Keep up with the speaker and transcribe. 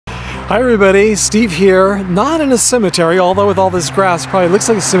Hi everybody, Steve here, not in a cemetery, although with all this grass probably looks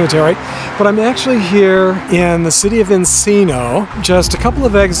like a cemetery, but I'm actually here in the city of Encino, just a couple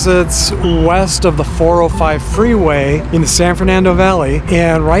of exits west of the 405 freeway in the San Fernando Valley,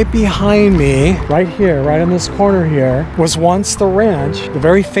 and right behind me, right here, right in this corner here, was once the ranch, the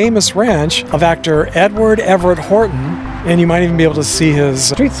very famous ranch of actor Edward Everett Horton. And you might even be able to see his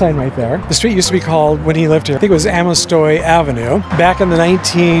street sign right there. The street used to be called, when he lived here, I think it was Astair Avenue. Back in the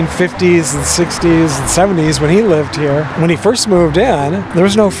 1950s and 60s and 70s when he lived here, when he first moved in, there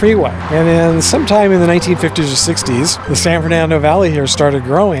was no freeway. And then sometime in the 1950s or 60s, the San Fernando Valley here started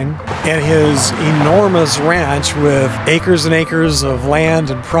growing, and his enormous ranch with acres and acres of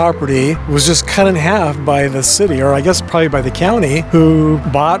land and property was just cut in half by the city, or I guess probably by the county, who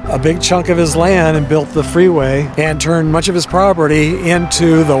bought a big chunk of his land and built the freeway and turned much of his property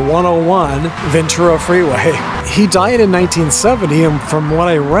into the 101 Ventura Freeway. He died in 1970, and from what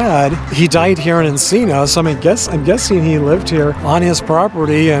I read, he died here in Encino, so I'm guessing he lived here on his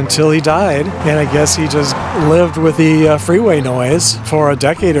property until he died, and I guess he just lived with the freeway noise for a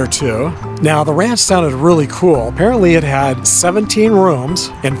decade or two. Now, the ranch sounded really cool. Apparently it had 17 rooms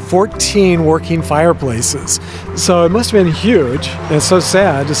and 14 working fireplaces. So it must have been huge. And it's so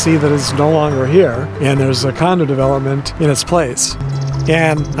sad to see that it's no longer here and there's a condo development in its place.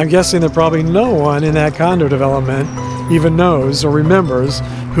 And I'm guessing that probably no one in that condo development even knows or remembers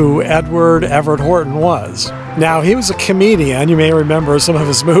who Edward Everett Horton was. Now, he was a comedian. You may remember some of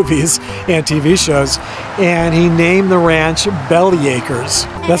his movies and TV shows, and he named the ranch Bellyacres.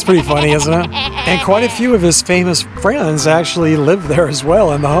 That's pretty funny, isn't it? And quite a few of his famous friends actually lived there as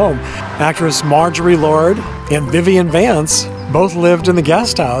well in the home. Actress Marjorie Lord and Vivian Vance both lived in the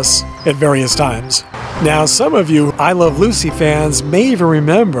guest house at various times. Now, some of you I Love Lucy fans may even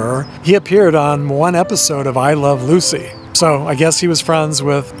remember he appeared on one episode of I Love Lucy. So I guess he was friends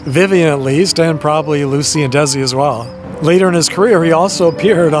with Vivian at least, and probably Lucy and Desi as well. Later in his career, he also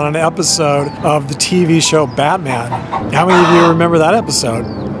appeared on an episode of the TV show Batman. How many of you remember that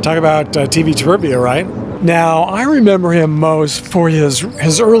episode? Talk about TV trivia, right? Now, I remember him most for his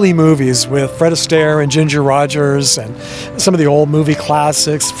early movies with Fred Astaire and Ginger Rogers and some of the old movie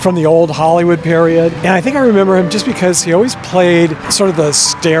classics from the old Hollywood period. And I think I remember him just because he always played sort of the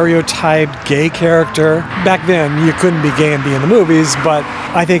stereotyped gay character. Back then, you couldn't be gay and be in the movies, but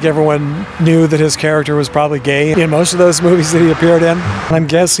I think everyone knew that his character was probably gay in most of those movies that he appeared in. I'm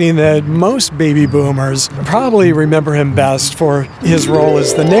guessing that most baby boomers probably remember him best for his role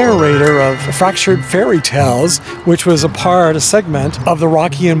as the narrator of Fractured Fairytales, which was a segment of the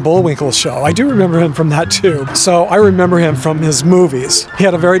Rocky and Bullwinkle show. I do remember him from that too. So I remember him from his movies. He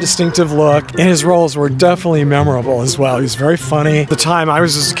had a very distinctive look, and his roles were definitely memorable as well. He was very funny. At the time I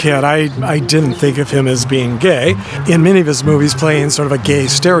was just a kid, I didn't think of him as being gay. In many of his movies, playing sort of a gay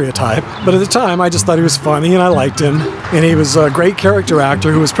stereotype. But at the time, I just thought he was funny and I liked him. And he was a great character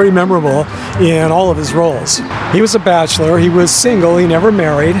actor who was pretty memorable in all of his roles. He was a bachelor, he was single, he never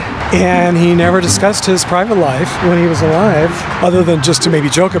married, and he never discussed his private life when he was alive, other than just to maybe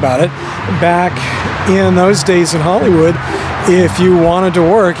joke about it. Back in those days in Hollywood, if you wanted to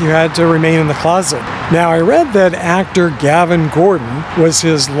work, you had to remain in the closet. Now, I read that actor Gavin Gordon was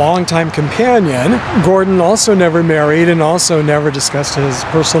his longtime companion. Gordon also never married and also never discussed his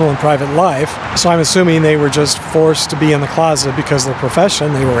personal and private life. So I'm assuming they were just forced to be in the closet because of the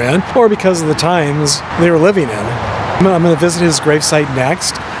profession they were in, or because of the times they were living in. I'm going to visit his gravesite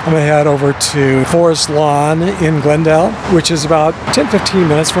next. I'm going to head over to Forest Lawn in Glendale, which is about 10-15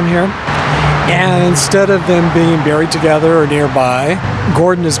 minutes from here. And instead of them being buried together or nearby,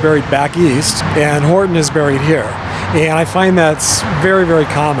 Gordon is buried back east and Horton is buried here. And I find that's very, very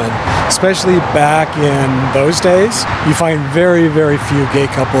common, especially back in those days. You find very, very few gay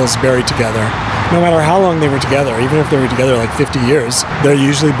couples buried together. No matter how long they were together, even if they were together like 50 years, they're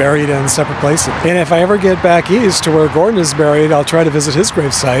usually buried in separate places. And if I ever get back east to where Gordon is buried, I'll try to visit his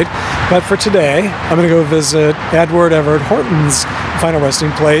gravesite. But for today, I'm going to go visit Edward Everett Horton's final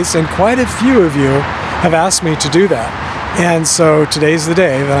resting place, and quite a few of you have asked me to do that. And so today's the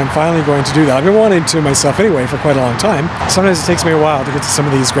day that I'm finally going to do that. I've been wanting to myself anyway for quite a long time. Sometimes it takes me a while to get to some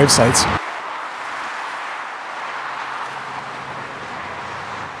of these gravesites.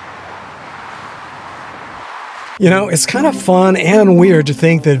 You know, it's kind of fun and weird to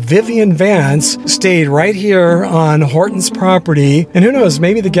think that Vivian Vance stayed right here on Horton's property. And who knows,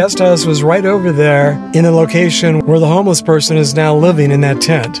 maybe the guest house was right over there in the location where the homeless person is now living in that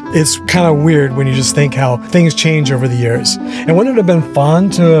tent. It's kind of weird when you just think how things change over the years. And wouldn't it have been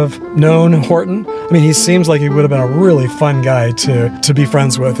fun to have known Horton? I mean, he seems like he would have been a really fun guy to be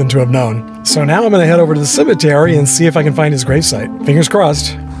friends with and to have known. So now I'm going to head over to the cemetery and see if I can find his gravesite. Fingers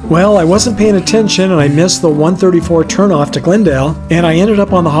crossed. Well, I wasn't paying attention and I missed the 134 turnoff to Glendale, and I ended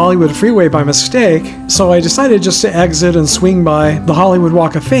up on the Hollywood freeway by mistake, so I decided just to exit and swing by the Hollywood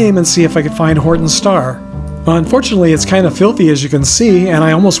Walk of Fame and see if I could find Horton's star. Unfortunately, it's kind of filthy as you can see, and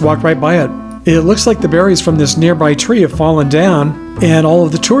I almost walked right by it. It looks like the berries from this nearby tree have fallen down, and all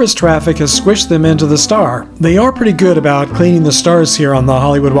of the tourist traffic has squished them into the star. They are pretty good about cleaning the stars here on the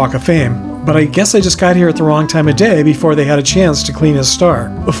Hollywood Walk of Fame, but I guess I just got here at the wrong time of day before they had a chance to clean his star.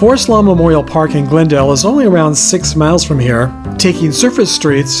 Forest Lawn Memorial Park in Glendale is only around 6 miles from here, taking surface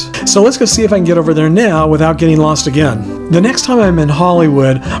streets, so let's go see if I can get over there now without getting lost again. The next time I'm in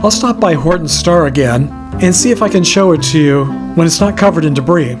Hollywood, I'll stop by Horton's star again and see if I can show it to you when it's not covered in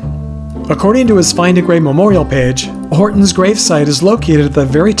debris. According to his Find a Grave Memorial page, Horton's gravesite is located at the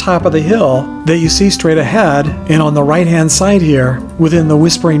very top of the hill that you see straight ahead and on the right-hand side here within the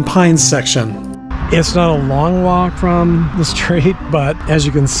Whispering Pines section. It's not a long walk from the street, but as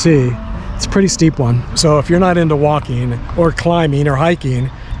you can see, it's a pretty steep one. So if you're not into walking or climbing or hiking,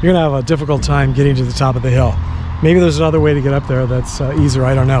 you're gonna have a difficult time getting to the top of the hill. Maybe there's another way to get up there that's easier,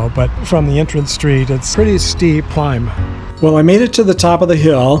 I don't know, but from the entrance street, it's a pretty steep climb. Well, I made it to the top of the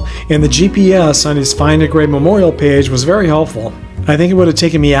hill, and the GPS on his Find a Grave Memorial page was very helpful. I think it would have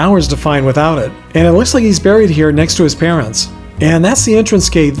taken me hours to find without it. And it looks like he's buried here next to his parents. And that's the entrance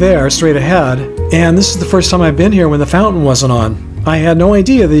gate there, straight ahead. And this is the first time I've been here when the fountain wasn't on. I had no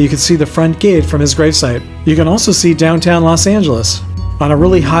idea that you could see the front gate from his gravesite. You can also see downtown Los Angeles. On a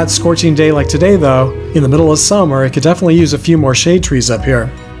really hot, scorching day like today, though, in the middle of summer, it could definitely use a few more shade trees up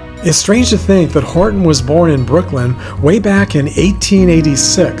here. It's strange to think that Horton was born in Brooklyn way back in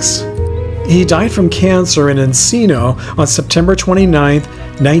 1886. He died from cancer in Encino on September 29,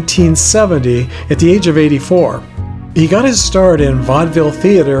 1970, at the age of 84. He got his start in vaudeville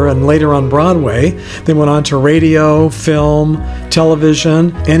theater and later on Broadway, then went on to radio, film,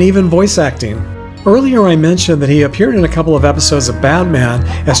 television, and even voice acting. Earlier I mentioned that he appeared in a couple of episodes of Batman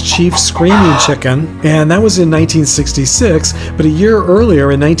as Chief Screaming Chicken, and that was in 1966, but a year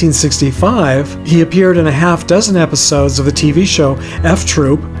earlier in 1965, he appeared in a half dozen episodes of the TV show F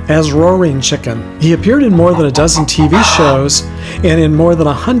Troop as Roaring Chicken. He appeared in more than a dozen TV shows and in more than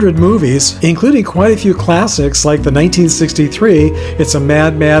 100 movies, including quite a few classics like the 1963 It's a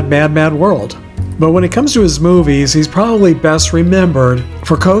Mad, Mad, Mad, Mad World. But when it comes to his movies, he's probably best remembered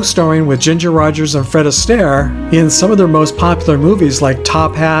for co-starring with Ginger Rogers and Fred Astaire in some of their most popular movies like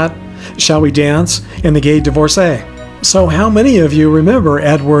Top Hat, Shall We Dance, and The Gay Divorcee. So how many of you remember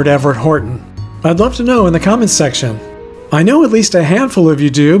Edward Everett Horton? I'd love to know in the comments section. I know at least a handful of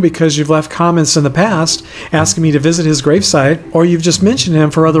you do because you've left comments in the past asking me to visit his gravesite, or you've just mentioned him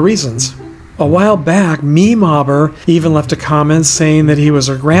for other reasons. A while back, Meme-Obber even left a comment saying that he was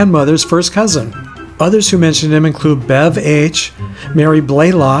her grandmother's first cousin. Others who mentioned him include Bev H., Mary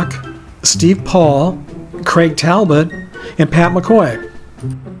Blaylock, Steve Paul, Craig Talbot, and Pat McCoy.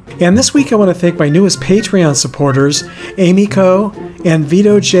 And this week I want to thank my newest Patreon supporters, Amy Co. and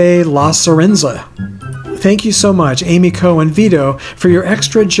Vito J. La Sorenza. Thank you so much, Amy Co. and Vito, for your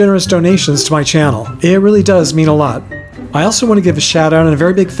extra generous donations to my channel. It really does mean a lot. I also want to give a shout out and a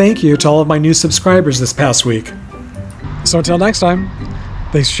very big thank you to all of my new subscribers this past week. So until next time,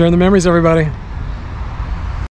 thanks for sharing the memories, everybody.